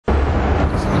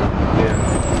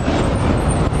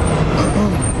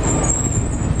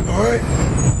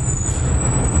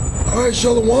right,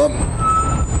 Shalom.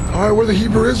 All right, we're the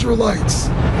Hebrew Israelites.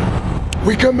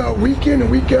 We come out week in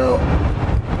and week out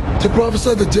to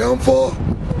prophesy the downfall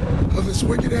of this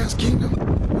wicked-ass kingdom.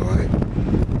 All right?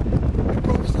 We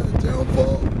prophesy the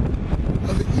downfall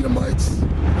of the Edomites.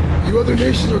 You other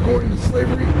nations are going into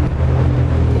slavery.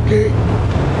 Okay?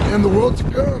 And the world to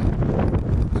come,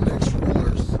 the next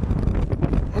rulers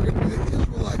are going to be the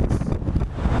Israelites.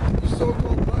 You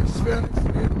so-called black, Hispanics,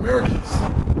 and Americans.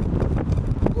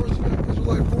 Of course, you got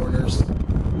Israelite foreigners,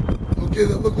 okay,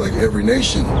 that look like every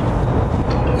nation.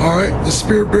 All right, the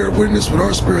Spirit bear witness with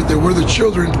our spirit that we're the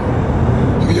children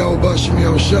of Yahweh Bashem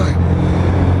Yahushai.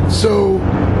 So,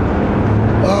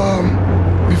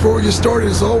 before we get started,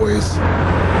 as always,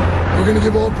 we're going to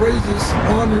give all praises,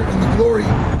 honor, and the glory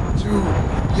to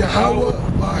Yahweh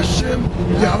Bashem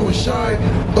Yahushai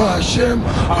Bashem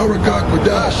Harakak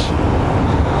Kodash.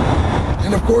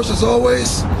 And of course, as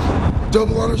always,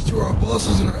 double honors to our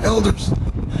apostles and our elders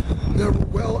that were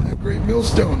well at Great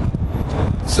Millstone.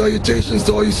 Salutations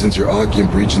to all you sincere Akim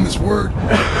preaching this word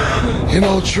in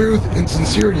all truth and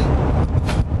sincerity.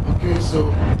 Okay,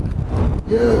 so,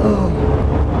 yeah,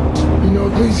 you know,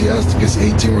 Ecclesiasticus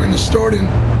 18 we're going to start in,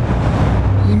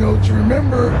 you know, to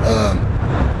remember,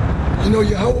 you know,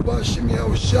 Yahweh Bashem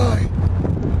Yahushai,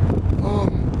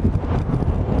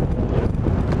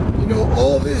 you know,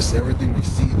 all this, everything we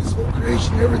see, this whole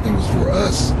creation, everything was for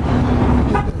us. We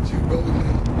get that too, brother,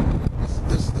 man.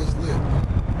 That's lit.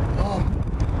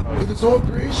 With this whole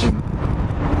creation,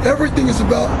 everything is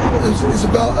about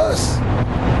us.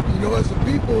 You know, as a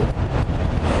people,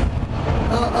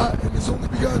 and His only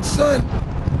begotten Son,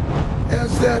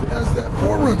 as that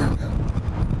forerunner, man.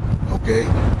 Okay,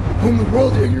 whom the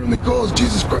world ignorantly calls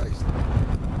Jesus Christ,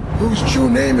 whose true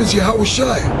name is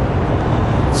Yahushai.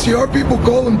 See, our people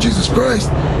call Him Jesus Christ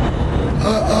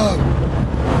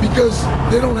because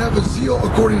they don't have a zeal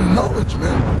according to knowledge,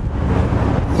 man.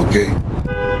 Okay.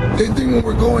 They think when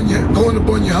we're calling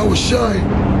upon Yahushai,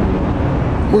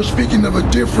 we're speaking of a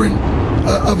different,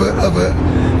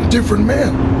 different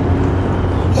man.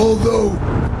 Although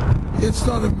it's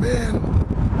not a man,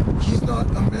 he's not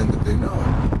a man that they know.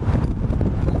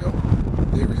 You know,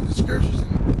 they read the scriptures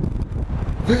and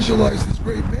visualize this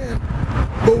great man,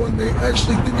 but when they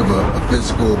actually think of a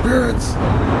physical appearance,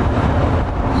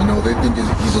 you know, they think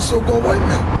he's a so-called white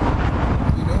man.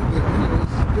 You know, but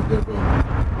anyways, get that, bro.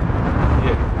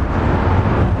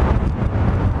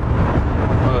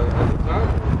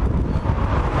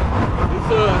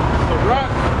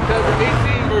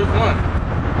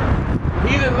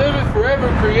 He that liveth forever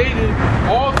created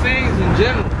all things in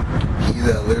general. He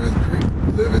that liveth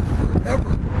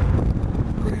forever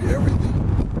created everything.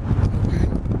 Okay?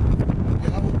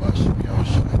 Yahweh Bashem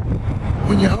Yahushai.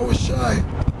 When Yahushai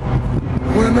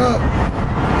went up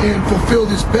and fulfilled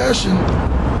his passion,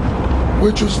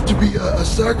 which was to be a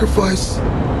sacrifice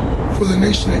for the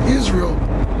nation of Israel,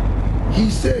 he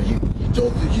said, he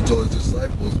told his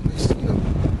disciples when they seen him,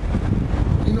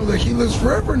 you know, that he lives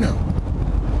forever now.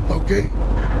 Okay?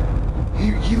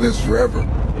 He lives forever.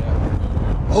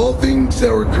 All things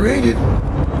that were created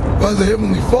by the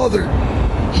Heavenly Father,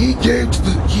 he gave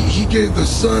the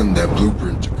Son that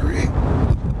blueprint to create.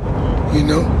 You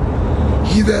know?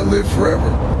 He that lived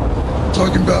forever.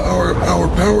 Talking about our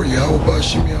power, Yahweh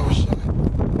Bashem Yahushai.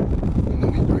 And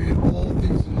then he created all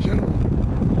things in general.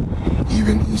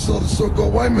 Even he saw the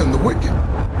so-called white man, the wicked.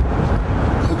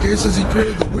 Okay, it says he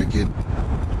created the wicked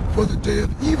for the day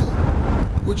of evil,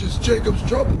 which is Jacob's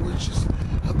trouble, which is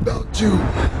about to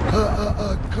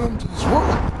come to this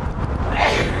world.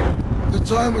 The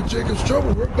time of Jacob's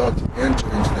trouble, we're about to enter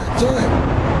into that time.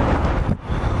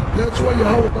 That's why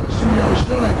Yahweh Bashem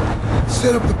Yahushai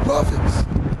set up the prophets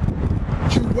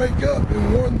to wake up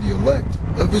and warn the elect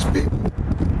of his people.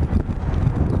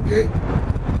 Okay?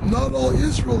 Not all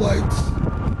Israelites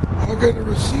are going to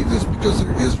receive this because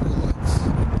they're Israelites.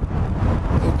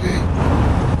 Okay?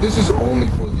 This is only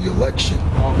for the election.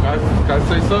 Oh, can I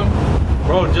say something?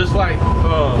 Bro, just like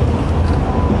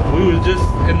we was just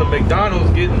in the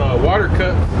McDonald's getting water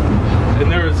cups, and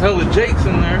there was hella Jakes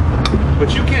in there,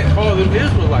 but you can't call them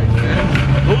Israelites, man.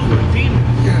 Those were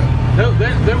demons. Yeah.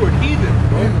 They were heathens,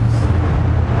 bro. Yes.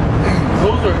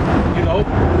 Those are, you know,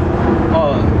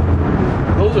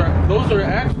 those are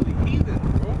actually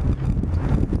heathens, bro.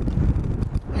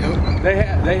 Yep.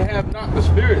 They have not the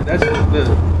spirit. That's the,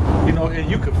 you know, and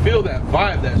you can feel that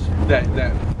vibe,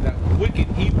 that wicked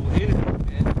evil energy,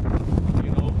 man.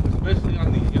 You know, especially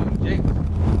on these young Jakes.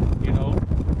 You know,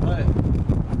 but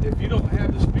if you don't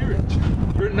have the spirit,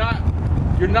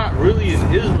 you're not really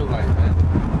an Israelite, man.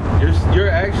 You're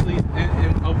actually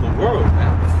of the world,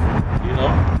 man. You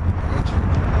know.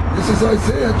 This is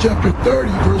Isaiah chapter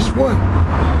 30, verse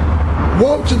 1.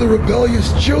 Woe to the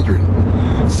rebellious children,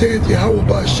 saith Yahweh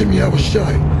Ba'ashem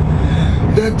Yahushai,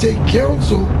 that take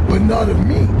counsel, but not of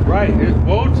me. Right.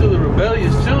 Woe to the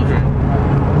rebellious children.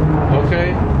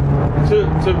 Okay?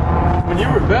 When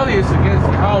you're rebellious against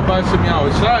Yahweh Ba'ashem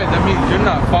Yahushai, that means you're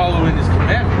not following his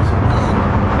commandments.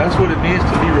 That's what it means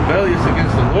to be rebellious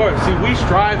against the Lord. See, we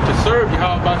strive to serve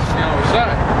Yahweh Ba'ashem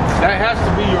Yahushai. That has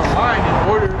to be your mind in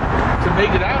order to make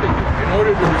it out of you, in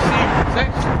order to receive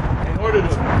protection, in order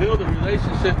to build a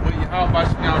relationship with Yahweh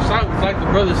Ba'ashem Yahushai, which, like the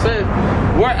brother said,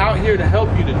 we're out here to help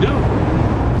you to do.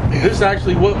 This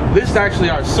actually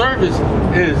our service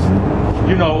is,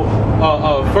 you know,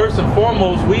 first and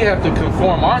foremost, we have to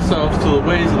conform ourselves to the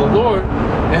ways of the Lord,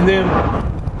 and then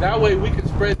that way we can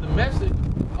spread the message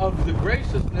of the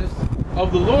graciousness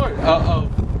of the Lord, of,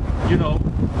 you know,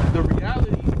 the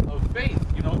reality of faith,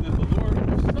 you know, that the Lord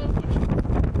will stuff with you,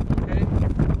 okay?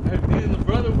 And me and the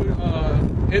brother were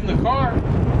in the car,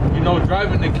 you know,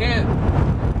 driving to camp,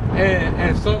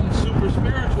 and something super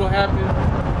spiritual happened,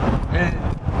 and,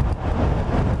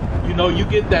 you know, you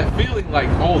get that feeling like,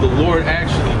 oh, the Lord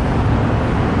actually,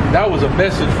 that was a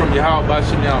message from Yahweh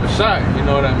Ba'ashem Yahushai, you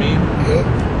know what I mean?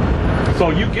 Yeah. So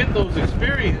you get those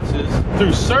experiences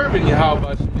through serving Yahweh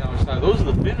Ba'ashem Yahushai. Those are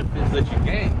the benefits that you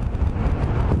gain.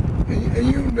 And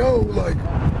you know, like,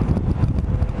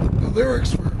 the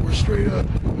lyrics were straight up,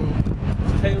 you know,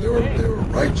 they were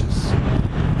righteous.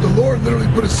 The Lord literally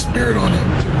put a spirit on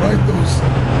him to write those,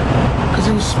 because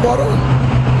he was spot on,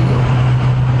 you know.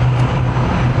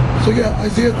 So yeah,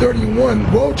 Isaiah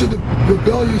 31, woe to the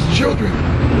rebellious children,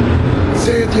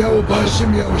 saith Yahweh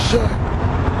Ba'ashem Yahushai,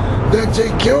 that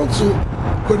take counsel,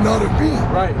 but not of me.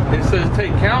 Right. It says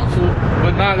take counsel,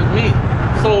 but not of me.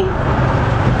 So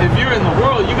if you're in the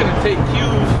world, you're gonna take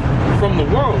cues from the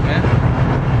world, man.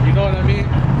 You know what I mean?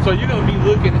 So you're gonna be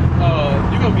looking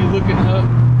up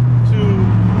to,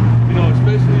 you know,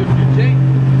 especially if you're Jake,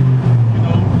 you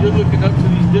know, you're looking up to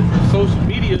these different social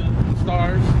media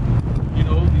stars, you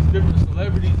know, these different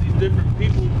celebrities, these different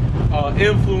people,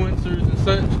 influencers and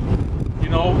such. You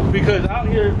know, because out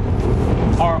here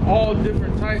are all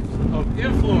different types of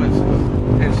influences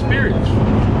and spirits.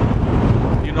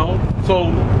 You know,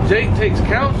 so Jake takes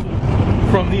counsel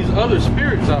from these other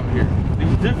spirits out here,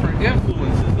 these different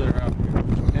influences that are out here,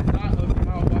 and not of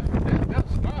how they'll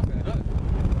scoff at us.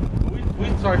 We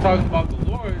start talking about the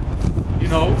Lord, you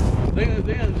know, they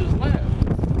just laugh.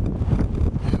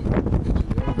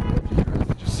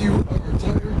 Did you see our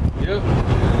attire? Yep.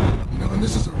 You know, and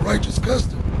this is a righteous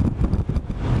custom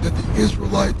that the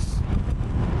Israelites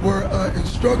were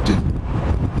instructed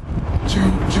to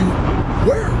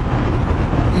wear.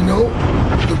 You know,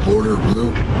 the border of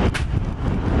blue,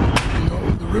 you know,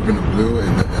 the ribbon of blue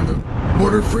and the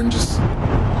border fringes,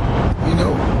 you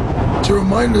know, to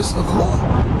remind us of the law.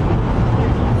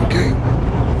 Okay?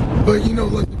 But, you know,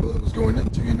 like the brother was going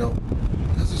into, you know,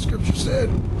 as the scripture said,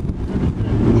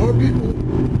 our people,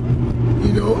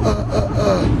 you know,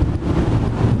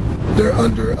 they're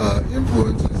under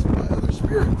influences by other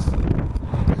spirits.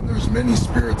 And there's many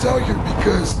spirits out here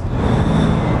because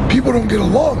people don't get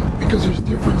along because there's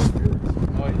different spirits.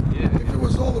 Oh, yeah. If it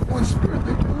was all of one spirit,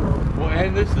 they'd be wrong. Well,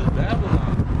 and this is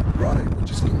Babylon. Right,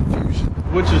 which is confusion.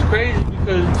 Which is crazy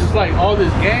because just like all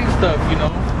this gang stuff, you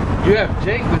know, you have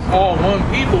Jake that's all one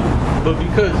people, but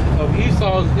because of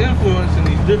Esau's influence and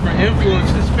these different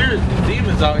influences, spirits and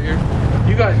demons out here,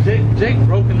 you got Jake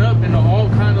broken up into all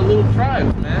kind of little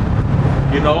tribes, man.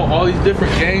 You know, all these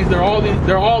different gangs, they're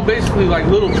all basically like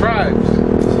little tribes,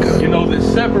 you know, that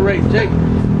separate Jake,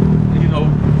 you know,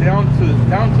 down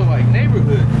to like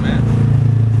neighborhoods, man.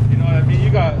 You know what I mean? You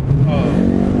got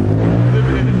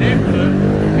living in a neighborhood,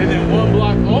 and then one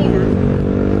block over,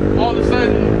 all of a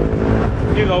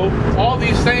sudden, you know, all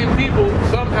these same people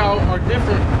somehow are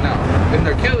different now, and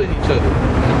they're killing each other,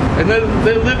 and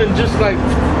they're living just like,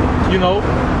 you know,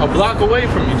 a block away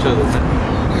from each other, man.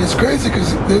 It's crazy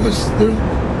because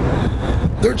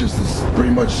they're just this pretty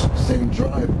much same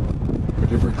tribe, but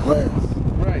different clans.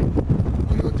 Right.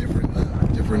 You know, different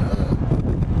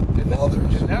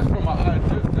fathers. And that's from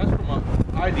an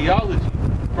ideology,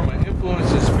 from an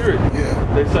influence and spirit.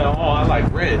 Yeah. They say, oh, I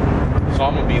like red, so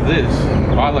I'm gonna be this.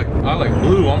 Or I like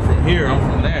blue. I'm from here. I'm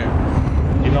from there.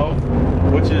 You know,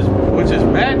 which is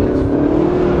madness.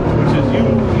 Which is you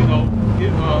know,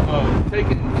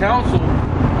 taking counsel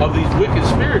of these wicked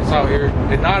spirits out here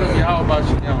and not of Yahweh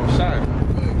Ba'ashem Yahushai.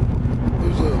 Right.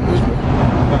 There's more.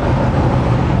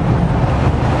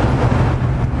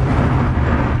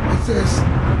 It says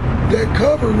that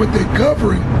cover with a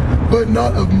covering, but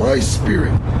not of my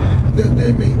spirit, that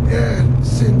they may add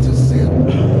sin to sin.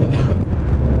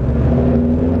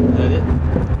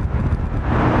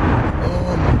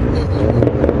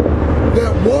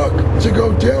 to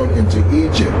go down into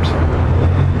Egypt,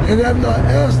 and have not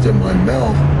asked in my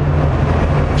mouth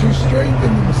to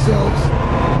strengthen themselves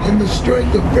in the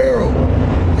strength of Pharaoh,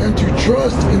 and to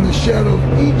trust in the shadow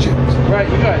of Egypt. Right,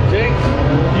 you got Jakes.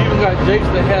 You even got Jakes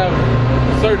that have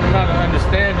a certain amount of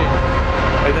understanding,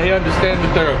 and they understand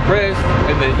that they're oppressed,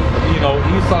 and that, you know,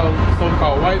 Esau,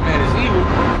 so-called white man, is evil,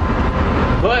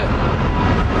 but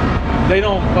they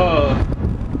don't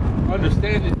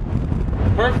understand it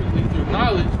perfectly through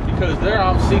knowledge, because they're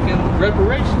out seeking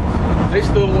reparations. They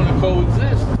still want to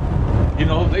coexist. You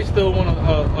know, they still want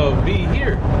to be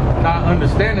here, not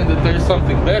understanding that there's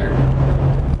something better.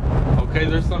 Okay,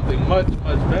 there's something much,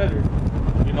 much better,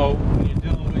 you know, when you're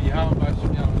dealing with Yahweh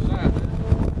Shem Yahushua,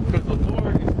 because the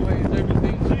Lord explains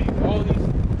everything to you. All these,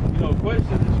 you know,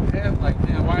 questions that you have, like,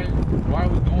 man, why are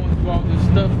we going through all this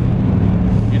stuff?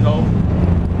 You know,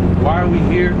 why are we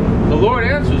here? The Lord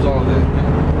answers all that,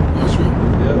 man. That's right.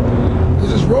 Yeah.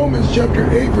 This is Romans chapter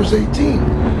 8, verse 18.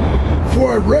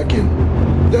 For I reckon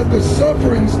that the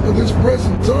sufferings of this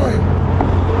present time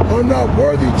are not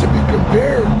worthy to be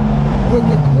compared with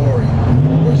the glory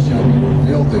which shall be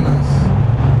revealed in us.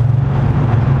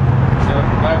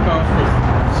 That comes from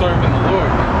serving the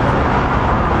Lord,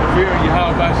 fearing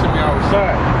Yahweh Shem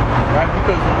Yahushua, right?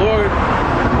 Because the Lord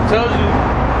tells you,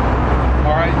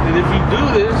 all right, that if you do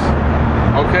this,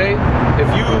 okay, if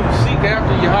you seek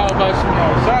after Yahweh Shem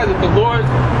Yahushua, that the Lord's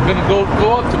gonna go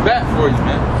up to bat for you,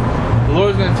 man. The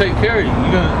Lord's gonna take care of you.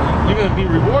 You're gonna be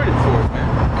rewarded for it, man.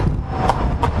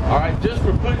 All right, just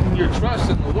for putting your trust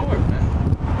in the Lord, man.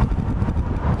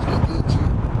 Let's get that too.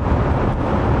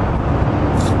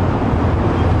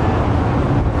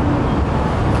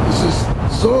 This is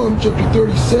Psalm chapter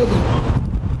 37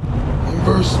 and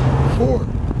verse 4.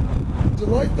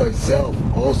 Delight thyself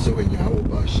also in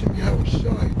Yahweh Shem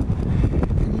Yahushua,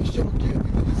 and he shall give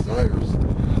thee the desires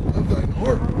of thine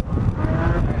heart.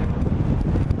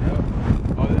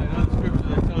 Another scripture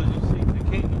that tells you seek the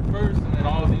kingdom first, and then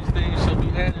all these things shall be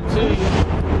added to you.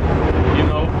 You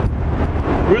know,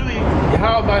 really,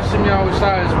 Yahweh Shem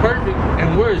Yahushua is perfect, and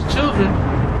we're his children.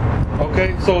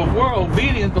 Okay, so if we're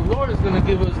obedient, the Lord is going to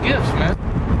give us gifts, man.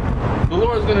 The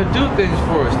Lord is going to do things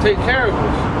for us, take care of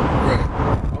us. Right.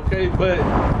 Okay, but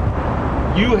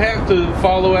you have to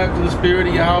follow after the spirit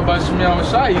of Yahweh Shem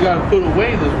Yahushua. You got to put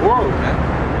away this world, man.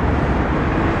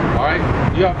 All right,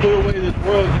 you got to put away this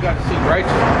world. You got to seek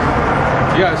righteousness.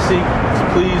 You got to seek to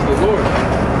please the Lord.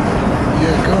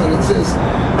 Yeah, God, it says,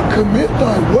 commit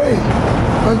thy way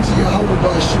unto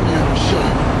Yahweh Shem Yahushua.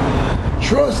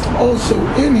 Trust also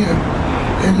in him,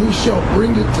 and he shall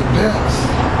bring it to pass.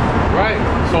 Right.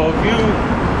 So if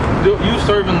you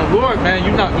serving the Lord, man,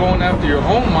 you're not going after your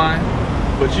own mind,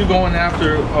 but you're going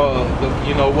after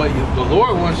what the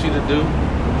Lord wants you to do.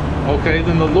 Okay,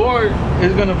 then the Lord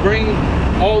is going to bring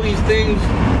all these things,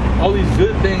 all these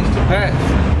good things to pass.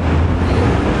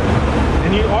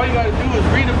 And all you got to do is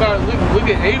read about it. Look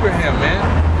at Abraham, man.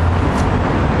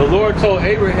 The Lord told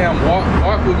Abraham,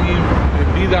 walk with me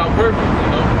and be thou perfect, you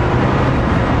know.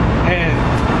 And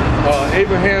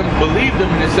Abraham believed him,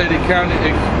 and it said it was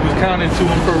counted to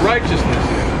him for righteousness.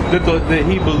 That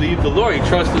he believed the Lord, he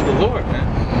trusted the Lord, man.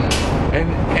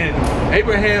 And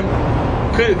Abraham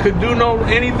could do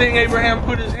anything Abraham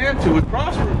put his hand to. It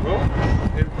prospered, bro.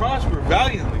 It prospered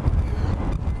valiantly,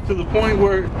 to the point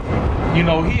where, you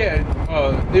know, he had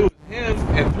it was him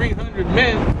and 300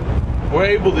 men were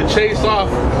able to chase off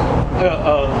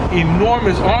an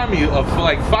enormous army of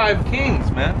like 5 kings,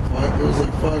 man. It was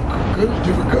like 5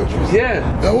 different countries. Yeah,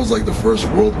 that was like the first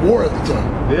World War at the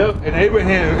time. Yep. And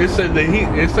Abraham, it said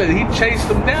he chased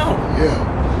them down.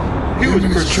 Yeah, he was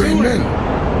pursuing men.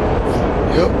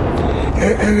 Yep.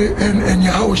 And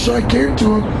Yahushua came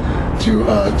to him to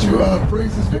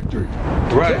praise his victory,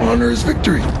 right? To honor his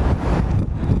victory.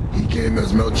 He came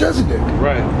as Melchizedek,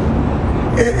 right?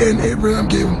 And Abraham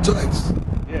gave him tithes.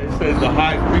 Yeah, it says the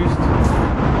high priest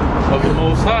of the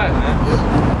Most High, man. Yeah.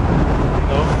 You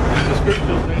know, the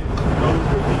scriptures say,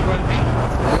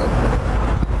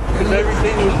 because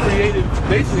everything was created,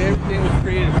 basically everything was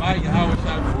created by Yahweh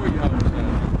for Yahweh.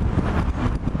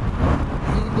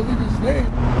 I believe his name.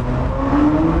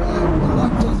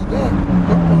 Malak Tazadak.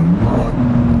 Malak.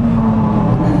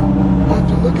 I'll have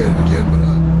to look at it again, but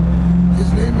his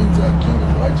name means King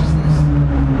of Righteousness.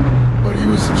 But he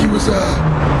was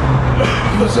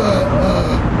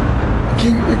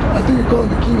king. I think you call him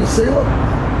the King of Salem.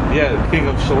 Yeah, the King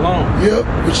of Shalom. Yep,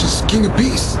 which is King of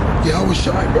Peace. Yahweh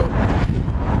Shai, bro.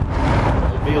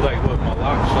 It'd be like what,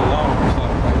 Malak Shalom or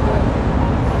something like that.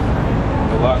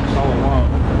 Malak Shalom.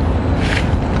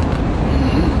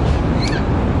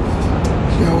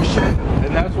 Yahweh Shai.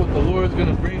 And that's what the Lord's going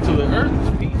to bring to the earth is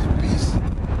peace. Peace.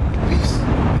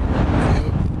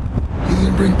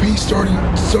 bring peace starting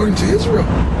to Israel.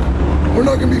 We're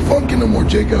not gonna be funking no more.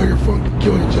 Jake out here funking,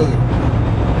 killing each other.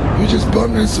 You're just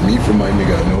bumping into me from my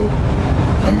nigga. I know.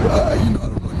 I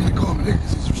don't really mean to call him a nigga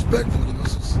because he's respectful,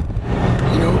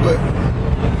 but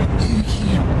he's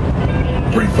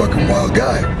a pretty fucking wild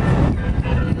guy.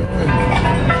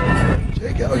 And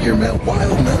Jake out here, man,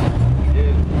 wild, man.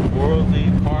 Yeah,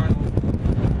 worldly, carnal.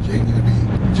 Jake need to be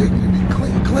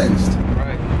cleansed.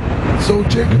 Right. So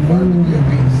Jake can finally be at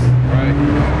peace. Right.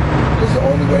 Because the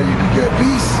only way you can get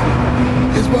peace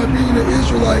is by being an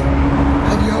Israelite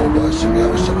of Yahweh Hashem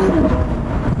Yahushua.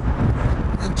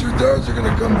 And 2/3 are going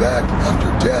to come back after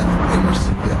death and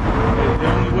receive death. The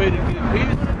only way to get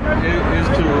peace is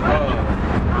to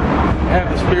have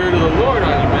the Spirit of the Lord on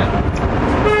you, man.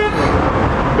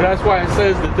 But that's why it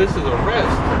says that this is a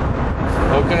rest.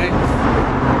 Okay?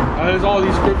 There's all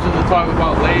these scriptures that talk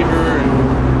about labor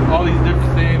and all these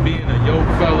different things, being a yoke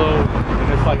fellow,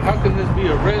 and it's like, how can this be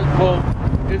a rest? Well,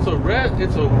 it's a rest.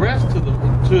 It's a rest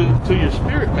to your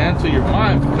spirit, man, to your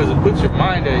mind, because it puts your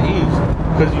mind at ease.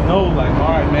 Because you know, like, all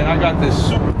right, man, I got this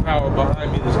superpower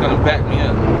behind me that's gonna back me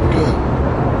up.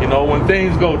 Good. You know, when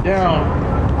things go down,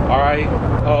 all right,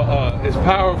 as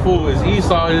powerful as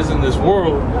Esau is in this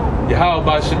world, Yahweh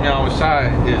Bashem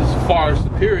Yahushai is far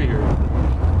superior.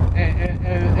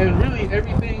 And really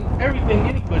everything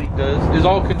anybody does is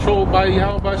all controlled by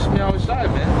Yahweh Bashem Yahushai,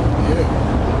 man.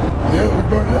 Yeah, we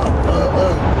brought it out.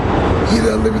 He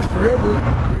that liveth forever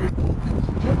created all things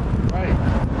in general. Right.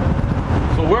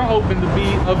 So we're hoping to be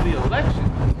of the election.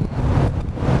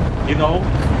 You know,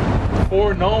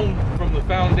 foreknown from the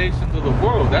foundations of the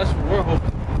world. That's what we're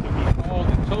hoping to be called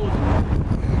and chosen.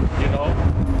 You know?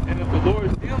 And if the Lord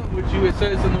is dealing with you, it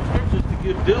says in the scriptures to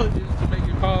give diligence to make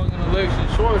your calling and election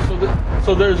sure.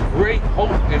 So there's great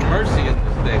hope and mercy in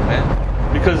this day, man.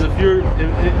 Because if you're of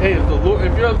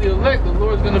the elect, the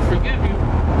Lord's gonna forgive you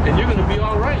and you're gonna be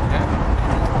all right, man.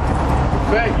 In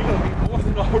fact, you're gonna be more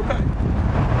than all right.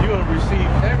 You're gonna receive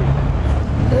everything.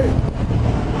 Hey,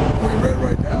 we read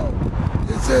right now.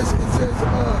 It says that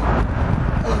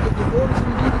the Lord is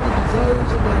going to give you the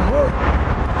desires of thy heart.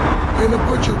 You're going to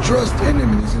put your trust in him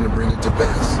and he's going to bring it to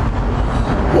pass.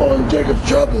 Well, in Jacob's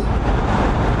trouble,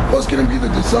 what's going to be the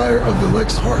desire of the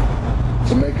elect's heart?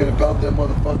 To make it about that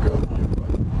motherfucker.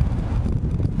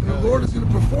 And the Lord is going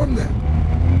to perform that.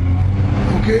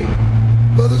 Okay?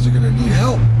 Brothers are going to need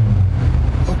help.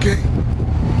 Okay?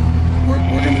 We're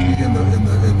going to be in the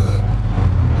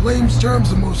lame's terms,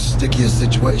 the most stickiest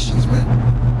situations, man.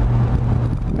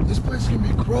 This place is gonna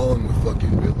be crawling with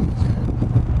fucking villains, man.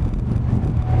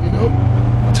 You know,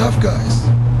 tough guys.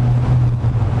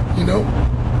 You know,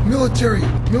 military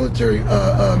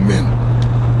men.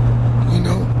 You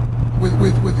know,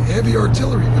 with heavy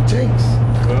artillery, with tanks.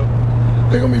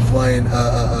 They're gonna be flying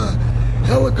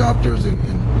helicopters and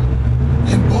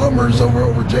bombers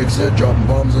over Jake's head, dropping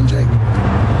bombs on Jake.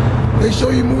 They show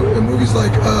you in movies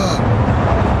like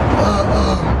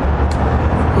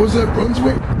what was that,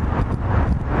 Brunswick?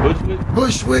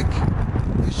 Bushwick.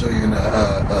 They show you in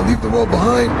Leave the World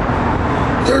Behind.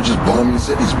 They're just bombing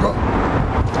cities, bro.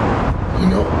 You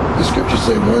know, the scriptures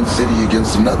say one city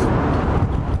against another.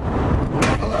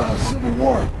 Civil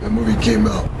War, that movie came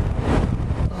out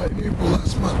in April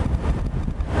last month.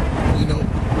 You know,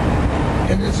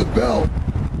 and Isabel,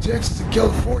 Texas and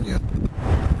California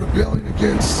rebelling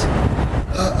against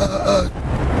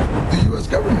the U.S.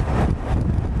 government.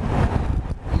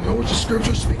 You know, the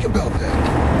scriptures speak about that.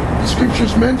 The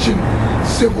scriptures mention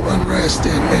civil unrest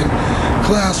and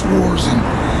class wars and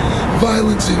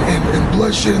violence and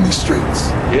bloodshed in these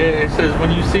streets. Yeah, it says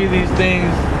when you see these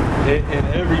things in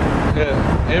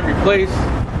every place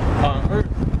on earth,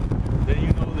 then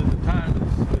you know that the time is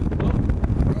close.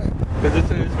 Right. Because it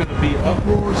says it's going to be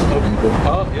uproars of the people.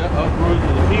 Uproars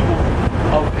of the people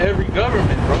of every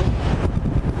government, bro.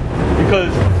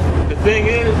 Because the thing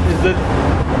is that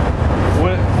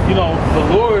when the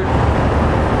Lord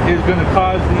is going to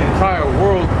cause the entire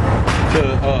world to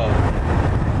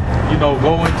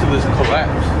go into this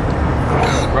collapse,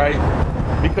 right?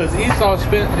 Because Esau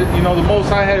spent, the Most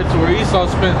High had it to where Esau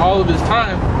spent all of his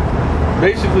time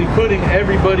basically putting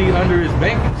everybody under his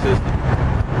banking system.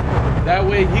 That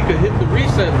way he could hit the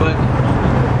reset button,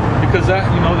 because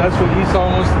that's what Esau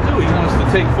wants to do. He wants to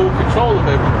take full control of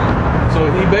everything.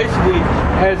 So he basically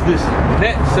has this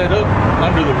net set up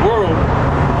under the world,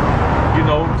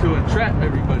 to entrap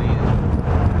everybody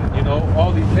in.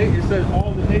 All these it says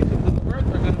all the nations of the earth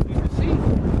are going to be deceived.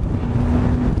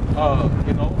 All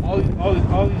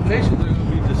these nations are going to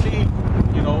be deceived,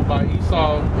 by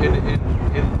Esau in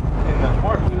the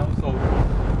heart. So,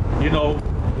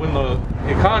 when the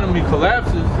economy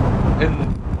collapses and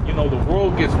know, the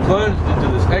world gets plunged into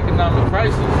this economic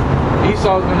crisis,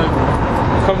 Esau's gonna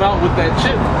come out with that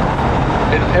chip,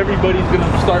 and everybody's gonna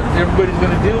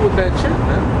deal with that chip,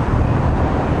 man.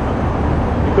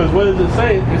 Because what does it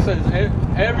say? It says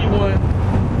everyone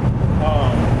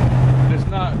that's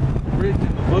not written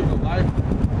in the book of life,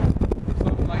 or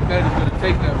something like that, is gonna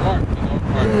take that mark, you know.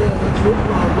 Yeah, that's what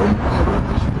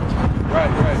Right.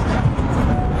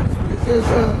 it says,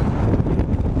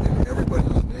 and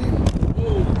everybody's name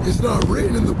is not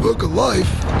written in the book of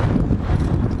life.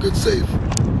 Good save.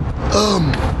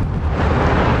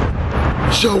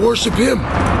 Shall worship him.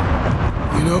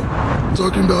 You know,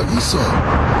 talking about Esau.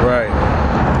 Right.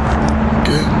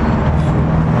 Okay.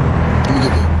 Let me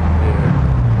get that.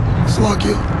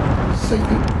 Slakia,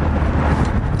 Satan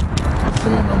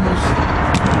almost,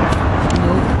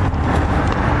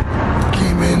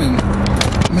 came in and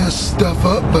messed stuff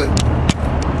up, but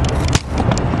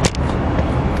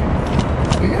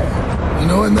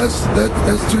yeah, and that's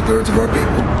 2/3 of our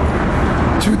people.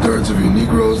 2/3 of you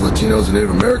Negroes, Latinos, and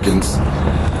Native Americans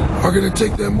are going to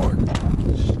take that mark.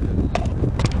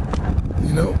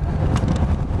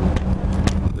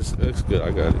 That's good. I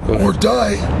got it. Go ahead. Or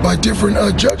die by different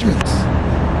judgments.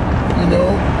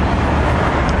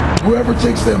 Whoever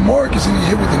takes that mark is going to get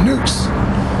hit with the nukes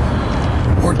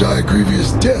or die a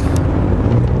grievous death.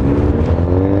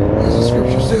 As the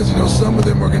scripture says, some of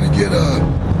them are going to get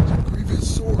some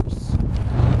grievous sores.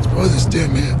 It's probably this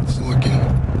damn head that's looking.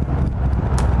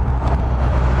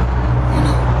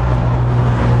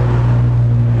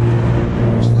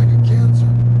 It's like a cancer.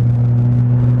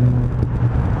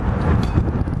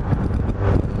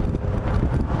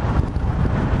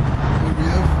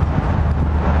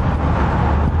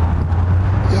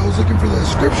 Looking for that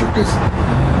scripture because,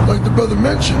 like the brother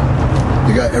mentioned,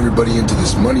 they got everybody into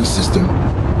this money system.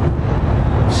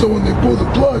 So when they pull the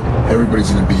plug, everybody's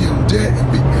going to be in debt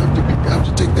and have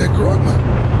to take that grog money.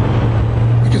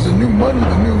 Because the new money,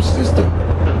 the new system,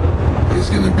 is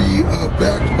going to be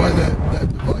backed by that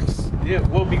device. Yeah,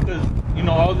 well, because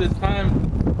all this time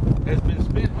has been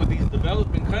spent with these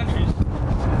developing countries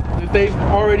that they've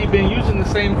already been using the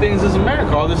same things as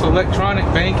America, all this electronic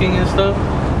banking and stuff.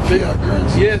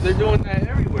 Yeah, they're doing that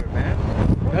everywhere, man.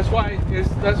 That's why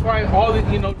all the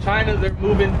China, they're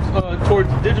moving towards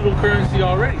digital currency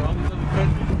already. All these other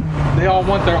countries, they all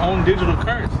want their own digital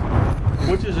currency,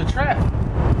 which is a trap.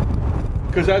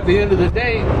 Because at the end of the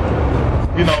day,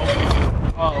 when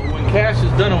cash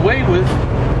is done away with,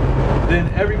 then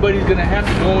everybody's gonna have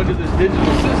to go into this digital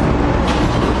system.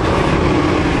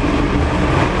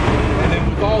 And then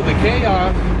with all the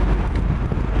chaos,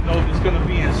 that's going to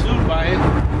be ensued by it,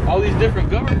 all these different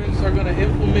governments are going to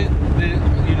implement the,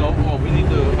 we need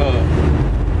to,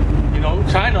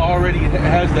 China already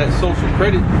has that social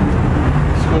credit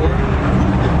score,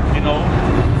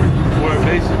 where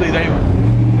basically they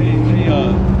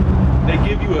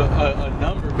give you a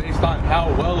number based on how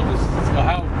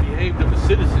behaved of a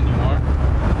citizen you are.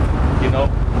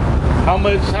 How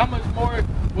much more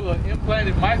will an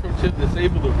implanted microchip that's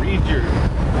able to read your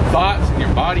thoughts and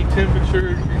your body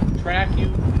temperature, track you,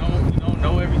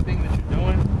 know everything that you're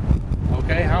doing.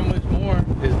 Okay, how much more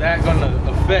is that going to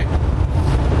affect?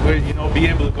 Where be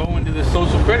able to go into the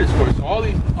social credit score. So all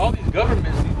these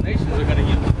governments, these nations are going to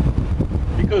use it.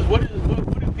 Because what do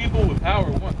people with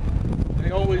power want? They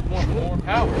always want more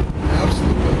power.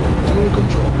 Absolutely, total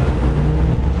control.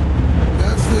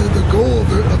 That's the goal of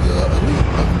the elite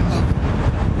of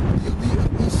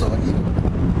Esau Edom.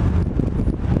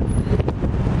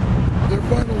 Their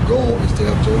final goal is to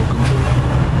have total control.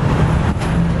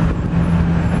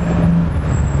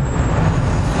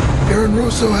 Aaron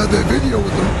Russo had that video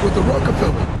with the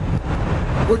Rockefeller,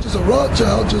 which is a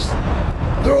Rothschild.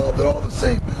 They're all the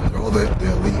same, man. They're all the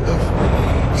elite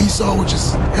of Esau, which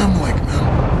is Amalek, man.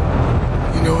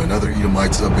 And other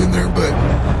Edomites up in there, but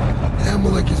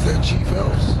Amalek is that chief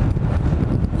house,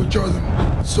 which are the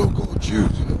so-called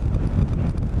Jews.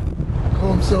 Call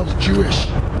themselves Jewish.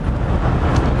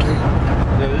 Okay.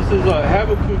 Now this is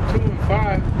Habakkuk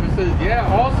 2:5. It says, yeah,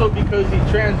 also because he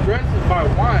transgresses by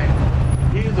wine,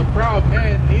 he is a proud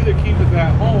man, neither keepeth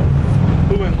at home,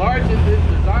 who enlargeth his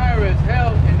desire as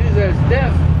hell, and is as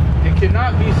death, and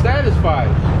cannot be satisfied.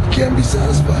 He can't be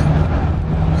satisfied.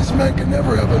 This man can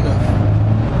never have enough.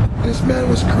 This man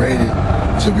was created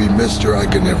to be Mr. I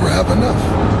can never have enough.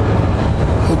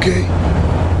 Okay?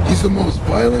 He's the most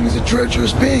violent, he's a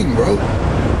treacherous being, bro.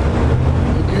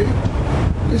 Okay?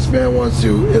 This man wants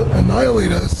to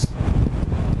annihilate us,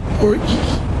 or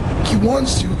he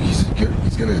wants to, he's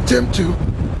going to attempt to,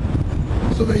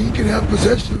 so that he can have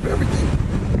possession of everything.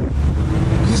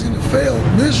 He's going to fail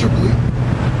miserably,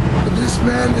 but this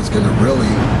man is going to really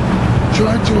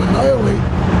trying to annihilate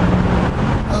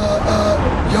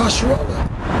Yasharallah,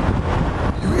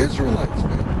 you Israelites,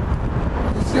 man.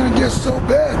 It's gonna get so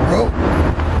bad, bro,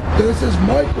 that it says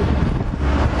Michael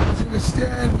is gonna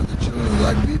stand for the children of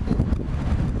thy people.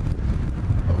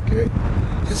 Okay?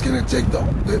 It's gonna take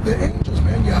the angels,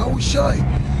 man, Yahweh Shai,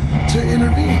 to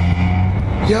intervene.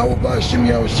 Yahweh Ba'Shem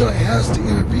Yahweh Shai has to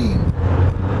intervene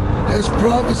as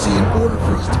prophecy in order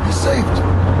for us to be saved.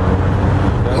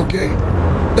 Okay?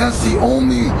 That's the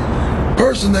only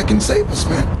person that can save us,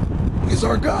 man, is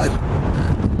our God.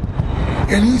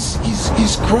 And he's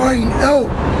crying out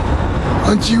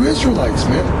unto you Israelites,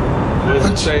 man. Does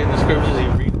it say in the scriptures he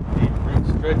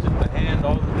stretches the hand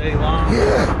all the day long?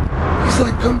 Yeah. He's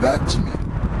like, come back to me.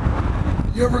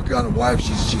 You ever got a wife,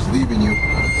 she's leaving you.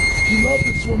 You love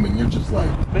this woman, you're just like,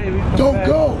 baby, don't back.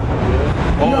 go.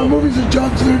 Yeah. You know, movies that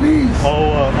jump to their knees.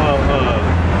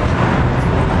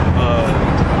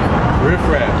 Riff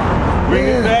Raff. Bring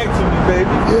it back to me,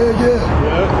 baby. Yeah.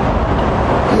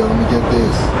 Yeah, let me get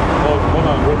this. Oh, hold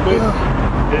on, real quick.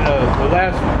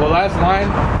 Yeah. The last line,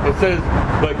 it says,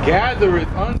 but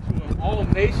gathereth unto him all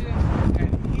nations, and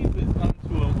heapeth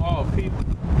unto him all people.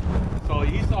 So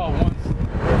Esau wants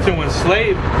to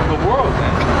enslave the world,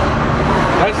 man.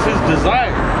 That's his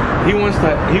desire. He wants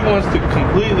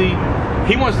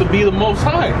to be the Most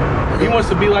High. He wants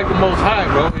to be like the Most High,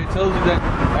 bro. It tells you that.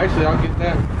 Actually, I'll get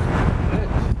that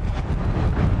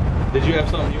next. Did you have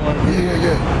something you wanted to say?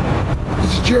 Yeah.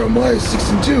 This is Jeremiah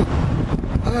 6:2.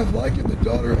 I have likened the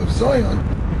daughter of Zion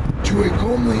to a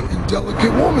comely and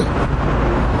delicate woman.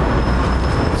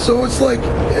 So it's like,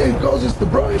 hey, he calls us the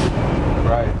bride.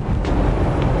 Right.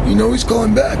 You know, he's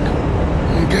calling back.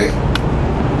 Okay?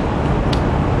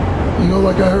 You know,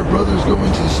 like I heard brothers go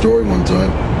into the story one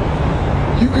time.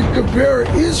 You could compare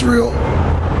Israel,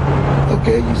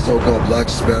 okay, you so-called black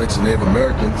Hispanics and Native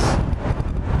Americans,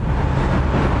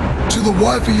 to the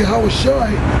wife of Yahweh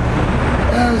Shai,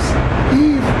 as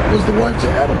Eve was the wife to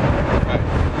Adam. Right.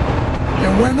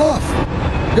 And went off.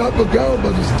 Got beguiled by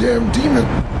this damn demon.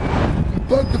 And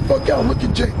bugged the fuck out. Look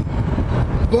at Jake.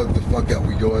 Bugged the fuck out.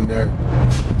 We go in there.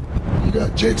 You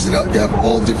got Jakes that have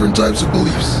all different types of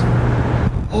beliefs.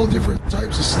 All different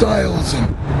types of styles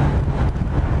and,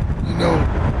 you know.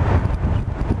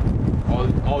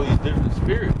 All these different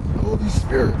spirits. All these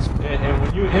spirits. And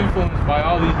when you're influenced by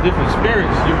all these different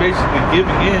spirits, you're basically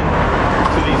giving in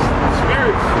to these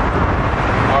spirits.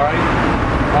 Alright?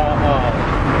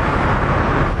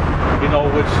 You know,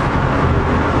 which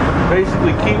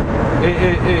basically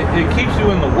it keeps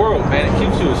you in the world, man. It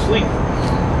keeps you asleep.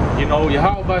 You know,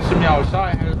 Yahweh Ba'Shem Yahweh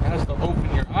Shai has to open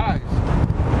your eyes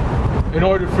in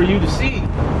order for you to see,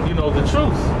 you know, the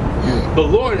truth. Yeah. The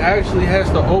Lord actually has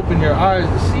to open your eyes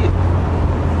to see it.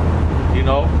 You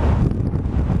know?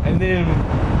 And then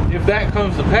if that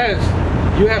comes to pass,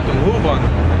 you have to move on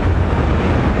that.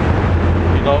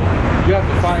 You know? You have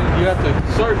to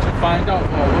search and find out,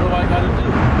 well, what do I gotta do?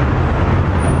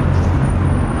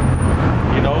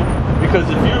 You know? Because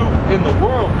if you in the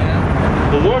world, man,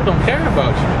 the Lord don't care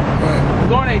about you. Right. The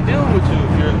Lord ain't dealing with you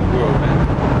if you're in the world, man.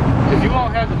 If you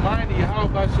don't have the mind of Yahweh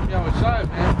Ba'Shem Yahweh Shai,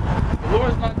 man, the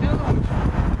Lord's not dealing with you.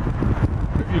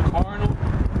 If you're carnal,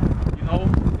 you know,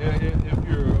 if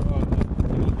you're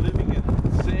you know, living in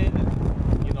sin and,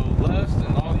 you know, lust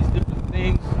and all these different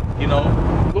things, you know,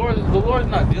 the Lord's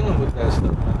not dealing with that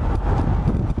stuff, man.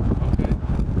 Okay.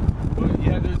 But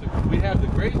yeah, we have the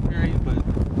grace period, but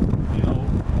you know,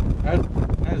 as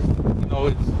you know,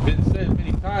 it's been said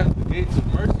many times, the gates of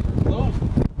mercy are closed.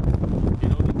 You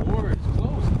know, the door is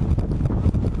closed.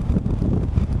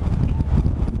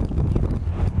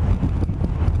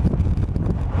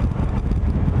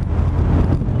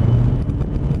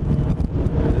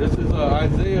 This is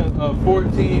Isaiah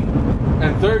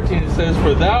 14:13. It says,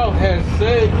 for thou hast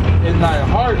said in thy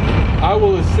heart, I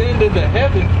will ascend into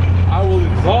heaven. I will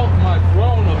exalt my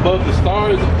throne above the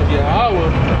stars of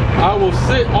Yahweh. I will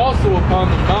sit also upon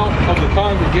the mount of the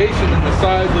congregation in the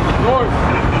sides of the north.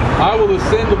 I will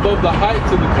ascend above the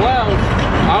heights of the clouds.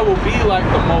 I will be like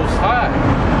the Most High.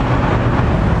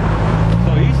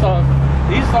 So Esau,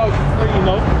 you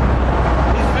know,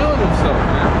 he's feeling himself,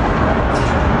 man.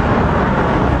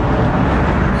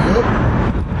 Yep.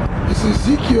 It's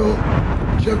Ezekiel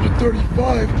chapter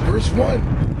 35, verse 1.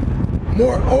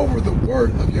 Moreover, the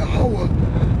word of Yahweh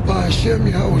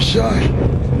Ba'Shem Yahweh Shai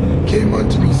came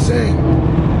unto me, saying,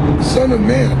 Son of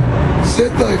man,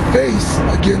 set thy face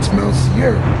against Mount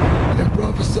Seir, and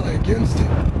prophesy against it,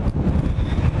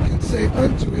 and say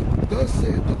unto it, Thus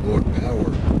saith the Lord power,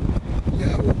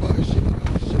 Yahweh Ba'Shem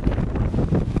Yahweh Shai.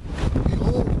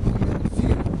 Behold, on Mount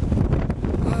Seir,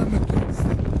 I am against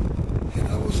thee, and I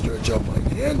will stretch stretch out my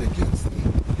hand against thee,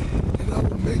 and I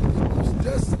will make thee most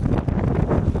desolate.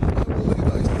 I will lay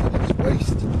thy cities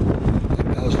waste, and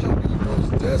thou shalt be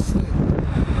most desolate.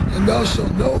 And thou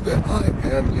shalt know that I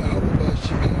am Yahweh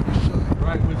Bashem Yahushai.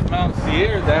 Right, with Mount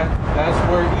Seir, that's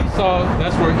where Esau,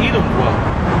 that's where Edom dwelt.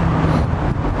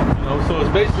 You know, so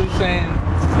it's basically saying,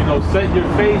 you know, set your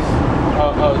face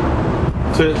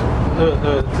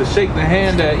to shake the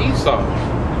hand at Esau.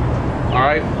 All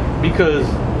right, because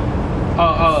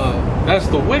that's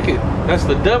the wicked, that's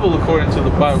the devil according to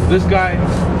the Bible. This guy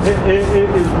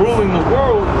is ruling the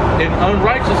world in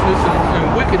unrighteousness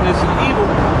and wickedness and evil,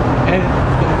 and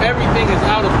everything is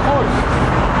out of order.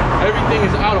 Everything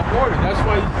is out of order. That's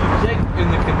why you see Jacob in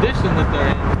the condition that they're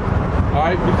in. All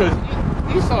right, because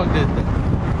Esau did that.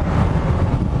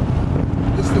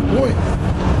 That's the point.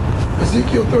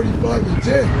 Ezekiel 35 and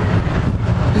 10.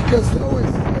 Because thou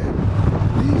hast said,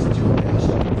 these two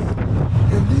nations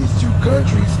and these two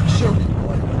countries shall be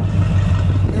one,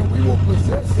 and we will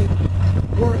possess it,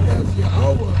 whereas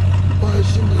Yahweh by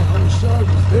Hashem Yahushai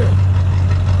was there.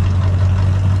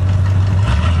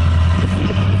 You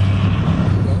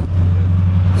know,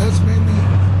 that's mainly,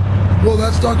 well,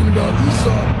 that's talking about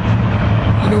Esau,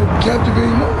 you know,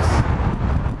 captivating us.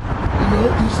 You know,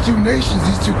 these two nations,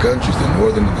 these two countries, the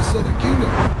northern and the southern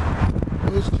kingdom,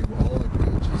 those two olive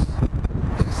branches,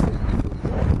 they stand before the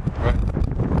Lord. Right.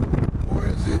 Or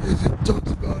as it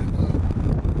talks about in Romans,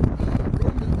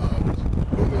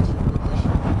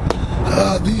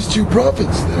 these two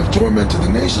prophets that have tormented the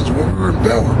nations when we were in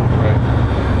power.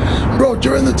 Right. Bro,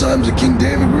 during the times of King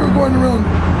David, we were going around.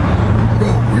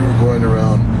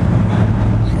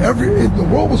 The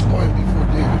world was fine before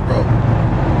David, bro.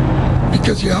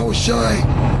 Because Yahushai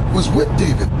was with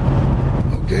David.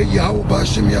 Okay? Yahweh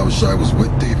Bashem Yahushai was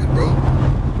with David, bro.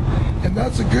 And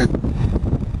that's a good,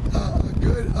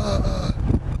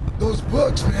 those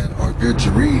books, man, are good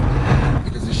to read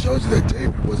because it shows you that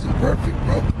David wasn't perfect,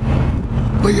 bro.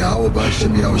 But Yahweh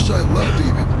Bashem Yahushai loved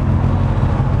David.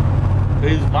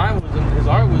 His mind was his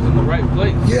heart was in the right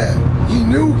place. Yeah, he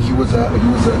knew he was a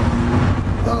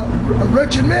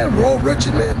wretched man. We're all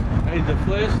wretched men. Hey, the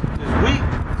flesh is weak.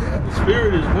 Yeah. The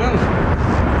spirit is willing.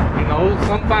 You know,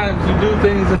 sometimes you do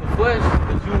things in the flesh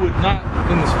that you would not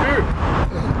in the spirit.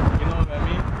 You know what I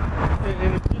mean?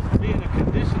 And it's just being a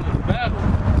condition of the battle.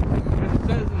 As it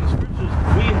says in the scriptures,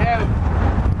 we have,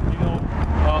 you know,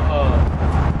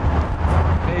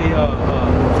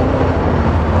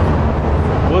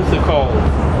 what's it called?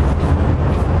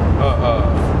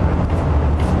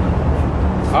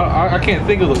 I can't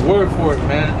think of the word for it,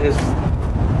 man.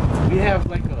 We have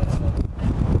like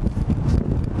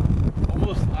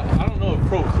almost, I don't know if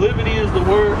proclivity is the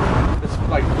word. It's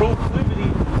like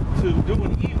proclivity to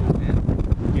doing evil, man.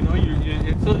 You know,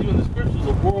 it tells you in the scriptures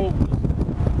the world was,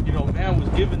 you know, man was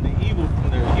given the evil from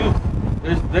their youth.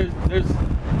 There's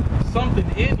something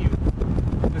in you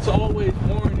that's always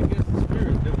warring against the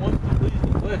spirit, that wants to please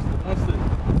the flesh, that wants to,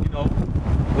 you know,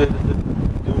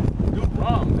 do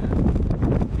wrong, man.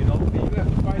 You know, and you have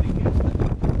to fight against that.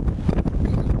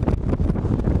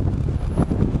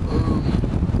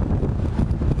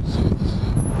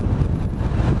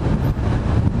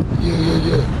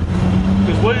 Yeah.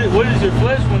 Because what does your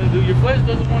flesh want to do? Your flesh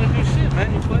doesn't want to do shit,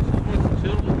 man. Your flesh just wants to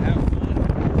chill and have fun.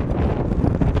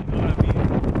 You know what I mean?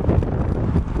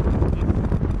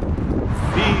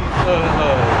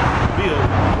 Be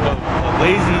a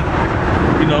lazy,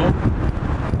 you know.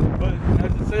 But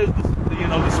as it says, you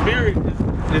know, the spirit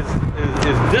is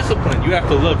discipline. You have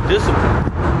to love discipline.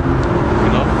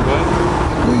 You know.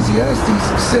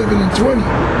 Ecclesiastes 7 and 20.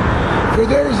 For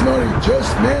there is not a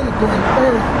just man upon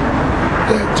earth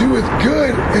that doeth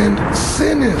good and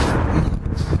sinneth.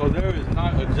 So there is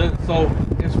not a just. So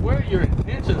it's where your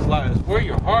intentions lie. It's where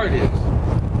your heart is.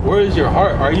 Where is your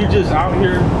heart? Are you just out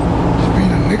here? Just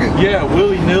being a nigga. Yeah,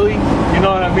 willy-nilly. You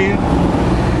know what I mean?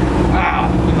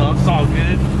 You know, it's all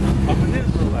good. I'm an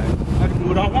Israelite. I can do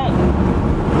what I want.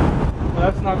 But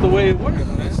that's not the way it works,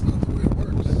 man. That's not the way it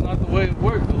works. That's not the way it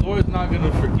works. The Lord's not going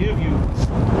to forgive you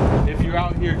if you're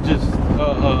out here just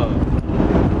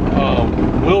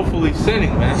willfully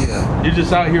sinning, man. Yeah. You're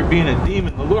just out here being a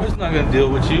demon. The Lord's not going to deal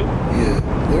with you. Yeah.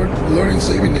 Lord ain't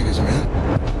saving niggas, man.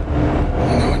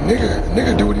 You know, a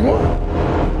nigga do what he want.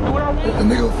 Do what I want. A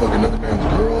nigga will fuck another man's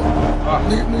girl.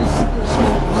 Nigga sit there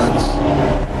smoke blunts.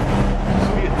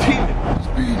 Be a demon.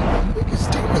 Just be niggas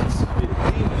demons. Be a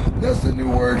demon. That's the new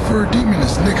word for a demon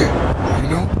is nigga. You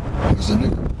know? It's a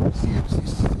nigga. See a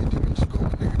demon, just call him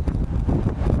a nigga.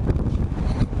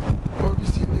 Or if you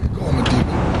see a nigga, call him a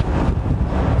demon.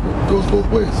 It goes both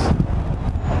ways.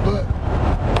 But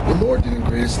the Lord didn't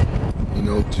create us, you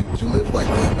know, to live like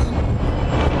that, man.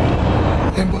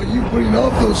 And by you putting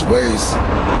off those ways,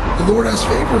 the Lord has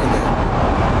favor in that.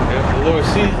 Yeah, the Lord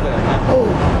sees that, man. Oh,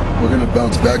 we're going to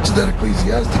bounce back to that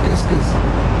Ecclesiasticus because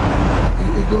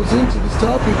it goes into this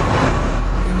topic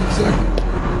and exactly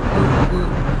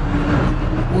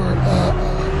we're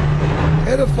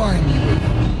edifying you with.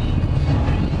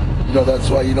 You know, that's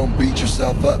why you don't beat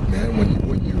yourself up, man, when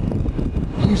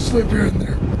you slip here and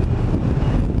there.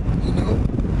 You know?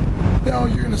 Now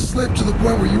you're going to slip to the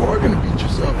point where you are going to beat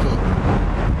yourself up.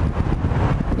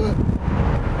 But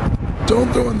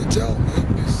don't throw in the towel, man,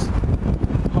 because...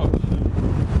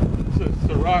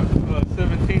 Sirach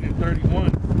 17 and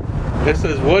 31. It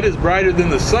says, "What is brighter than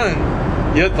the sun?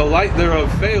 Yet the light thereof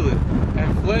faileth,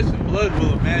 and flesh and blood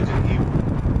will imagine evil."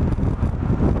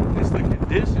 It's the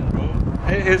condition, bro.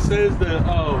 It says that,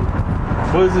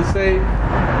 what does it say?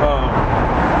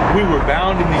 We were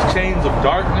bound in these chains of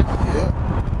darkness. Yeah.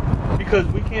 Because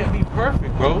we can't be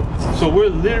perfect, bro. So we're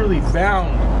literally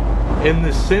bound in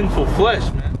this sinful flesh,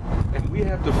 man. And we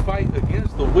have to fight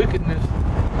against the wickedness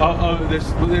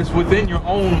that's within your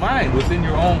own mind, within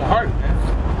your own heart, man.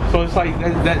 So it's like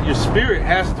that your spirit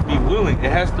has to be willing.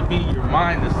 It has to be your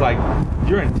mind. It's like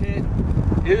your intent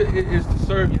is to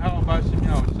serve Yahweh by Shem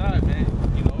Yahweh, man.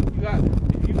 You know,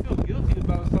 if you feel guilty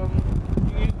about something,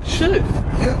 you should.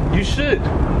 Yeah. You should.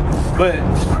 But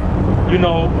you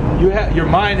know, your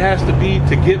mind has to be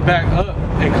to get back up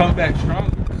and come back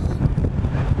stronger.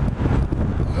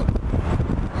 Well,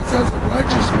 it says a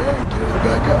righteous man getting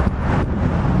back up.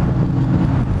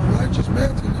 A righteous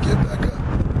man's going to get back up.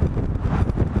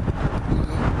 You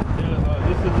know? Yeah,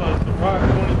 this is Sirach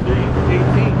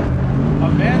 23:18. A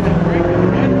man that breaketh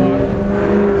bread water,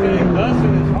 saying thus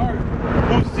in his heart,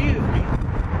 "Who seeth me?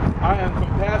 I am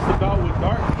compassed about with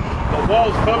darkness. The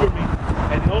walls cover me,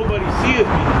 and nobody seeth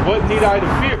me. What need I to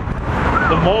fear?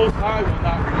 The Most High will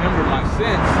not remember my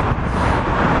sins."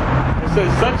 It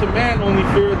says, "Such a man only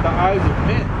feareth the eyes of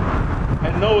men,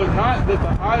 and knoweth not that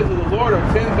the eyes of the Lord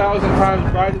are 10,000 times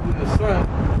brighter than the sun,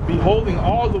 beholding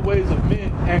all the ways of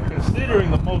men, and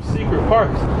considering the most secret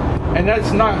parts." And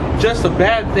that's not just a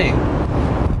bad thing,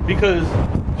 because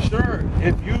sure,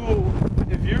 if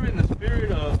you're in the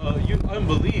spirit of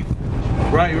unbelief,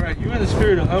 right, you're in the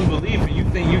spirit of unbelief, and you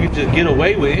think you can just get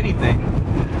away with anything.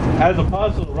 As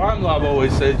Apostle Ramlab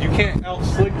always says, you can't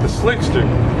out-slick the slickster.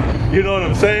 You know what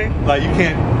I'm saying? Like you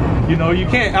can't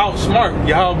outsmart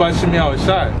Yahweh by Shem Yahweh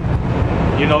Shai.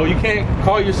 You know, you can't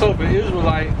call yourself an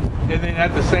Israelite and then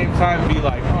at the same time be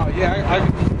like, oh yeah, I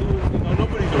can just do it. You know,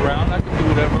 nobody's around. I can do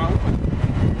whatever I want.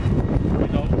 You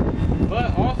know,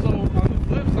 but also on the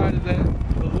flip side of that,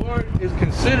 the Lord is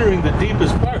considering the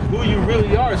deepest part, who you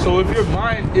really are. So if your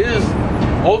mind is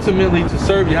ultimately to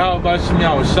serve Yahweh by Shem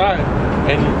Yahweh Shai,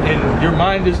 and your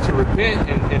mind is to repent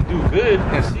and do good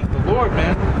and seek the Lord,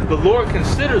 man, the Lord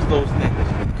considers those things.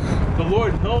 The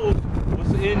Lord knows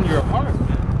what's in your heart,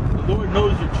 man. The Lord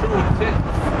knows your true intent.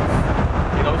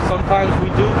 You know, sometimes we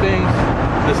do things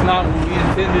that's not what we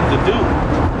intended to do.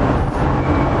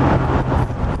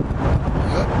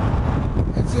 Yep.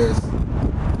 It says,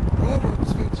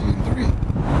 Proverbs 15:3,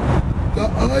 "The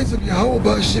eyes of Yahweh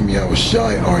B'Shem Yahweh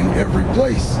Shai are in every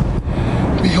place,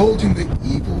 beholding the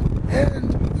evil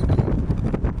and the good."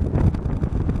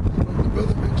 Like the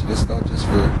brother mentioned, it's not just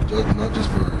for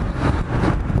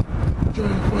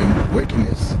trying to find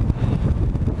wickedness.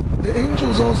 The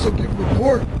angels also give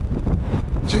report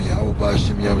to Yahweh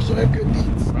B'Shem Yahweh Shai of good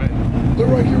deeds. Right. They're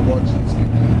right here watching us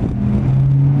good deeds.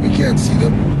 We can't see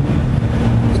them,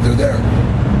 but they're there.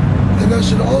 And that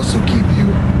should also keep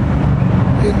you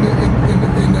in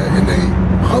a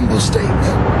humble state,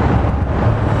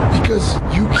 man. Because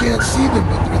you can't see them,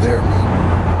 but they're there,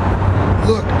 man.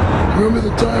 Look, remember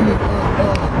the time of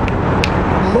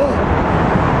Lot,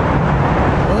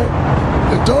 right?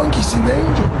 The donkey seen the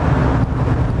angel.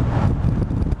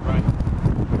 Right.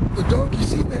 The donkey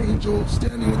seen the angel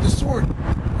standing with the sword,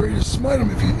 ready to smite him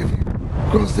if you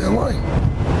cross that line.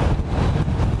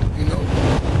 You know.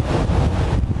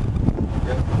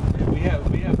 And we have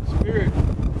the spirit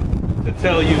to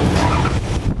tell you,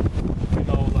 you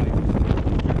know, like,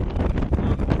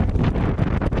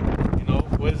 you know,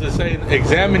 what does it say?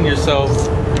 Examine yourself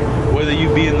whether you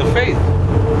be in the faith.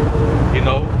 You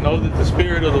know that the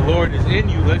spirit of the Lord is in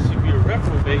you, lest you be a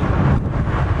reprobate.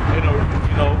 And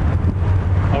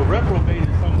a reprobate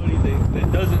is somebody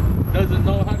that doesn't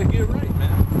know how to get right,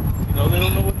 man. You know, they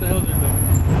don't know what the hell they're doing.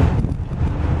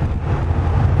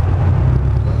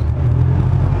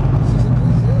 This is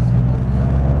Ecclesiastes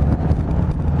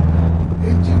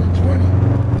 18 and 20.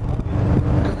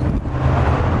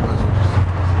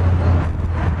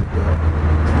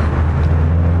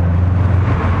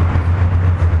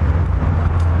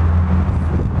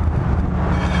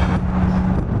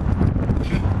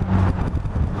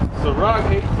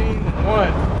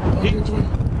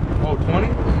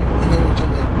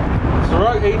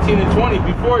 18 and 20.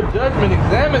 Before judgment,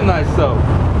 examine thyself.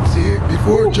 See,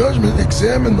 before judgment,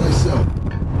 examine thyself.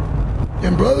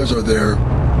 And brothers are there.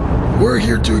 We're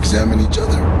here to examine each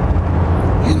other.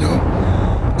 You know,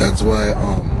 that's why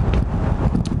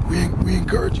we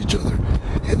encourage each other.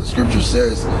 And the scripture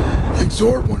says,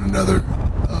 exhort one another,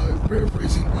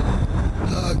 paraphrasing,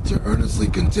 to earnestly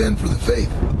contend for the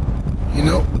faith. You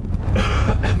know,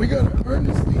 we gotta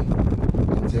earnestly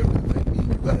contend for the faith.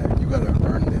 You gotta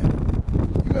earn that.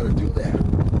 You gotta do that.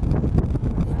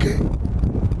 Okay?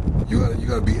 You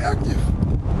gotta be active.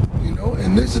 You know,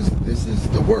 and this is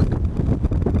the work.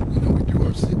 You know, we do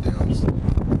our sit downs.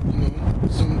 You know,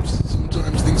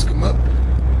 sometimes things come up.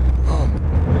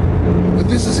 But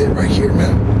this is it right here,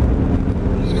 man.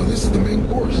 You know, this is the main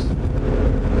course.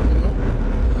 You know,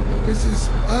 this is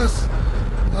us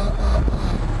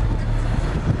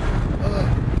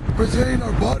presenting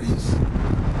our bodies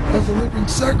as a living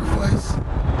sacrifice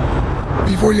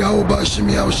before Yahweh B'Shem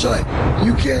Yahushai.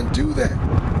 You can't do that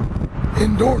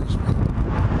indoors, bro.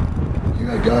 You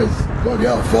got guys bug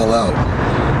out, fall out,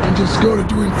 and just go to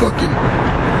doing fucking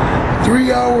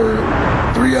 3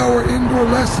 hour indoor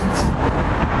lessons,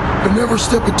 but never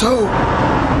step a toe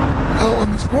out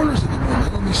on these corners anymore,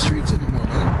 man, on these streets anymore,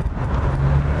 man.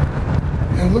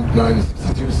 And Luke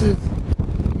 9:62 says,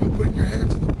 you know, putting your hand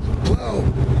to the plow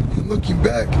and looking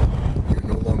back, you're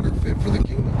no longer fit for the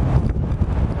kingdom.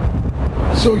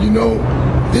 So, you know,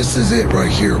 this is it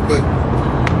right here, but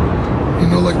you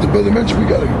know, like the brother mentioned, we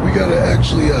gotta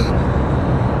actually,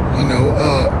 you know,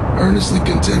 earnestly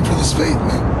contend for this faith,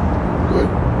 man. Good.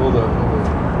 Hold up.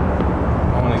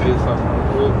 I want to get something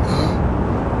real quick.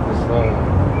 It's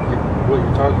what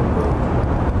you're talking about.